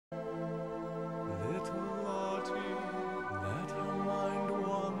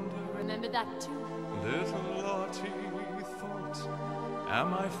remember that too. Little Lotte thought,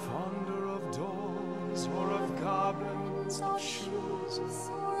 am I fonder of dolls or of goblins of shoes?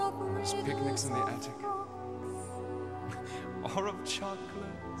 Those picnics in the attic? Or of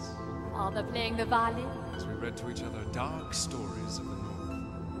chocolates? Father playing the violin? As we read to each other dark stories of the North.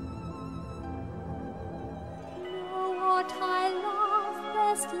 What I love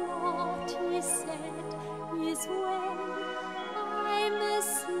best, Lotte said, is when I'm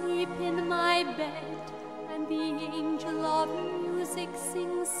asleep in my bed and the angel of music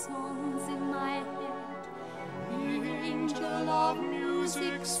sings songs in my head. The angel of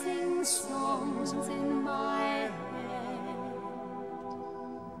music sings songs in my head.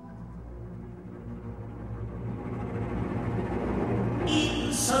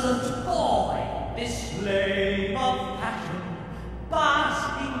 Insolent boy, this play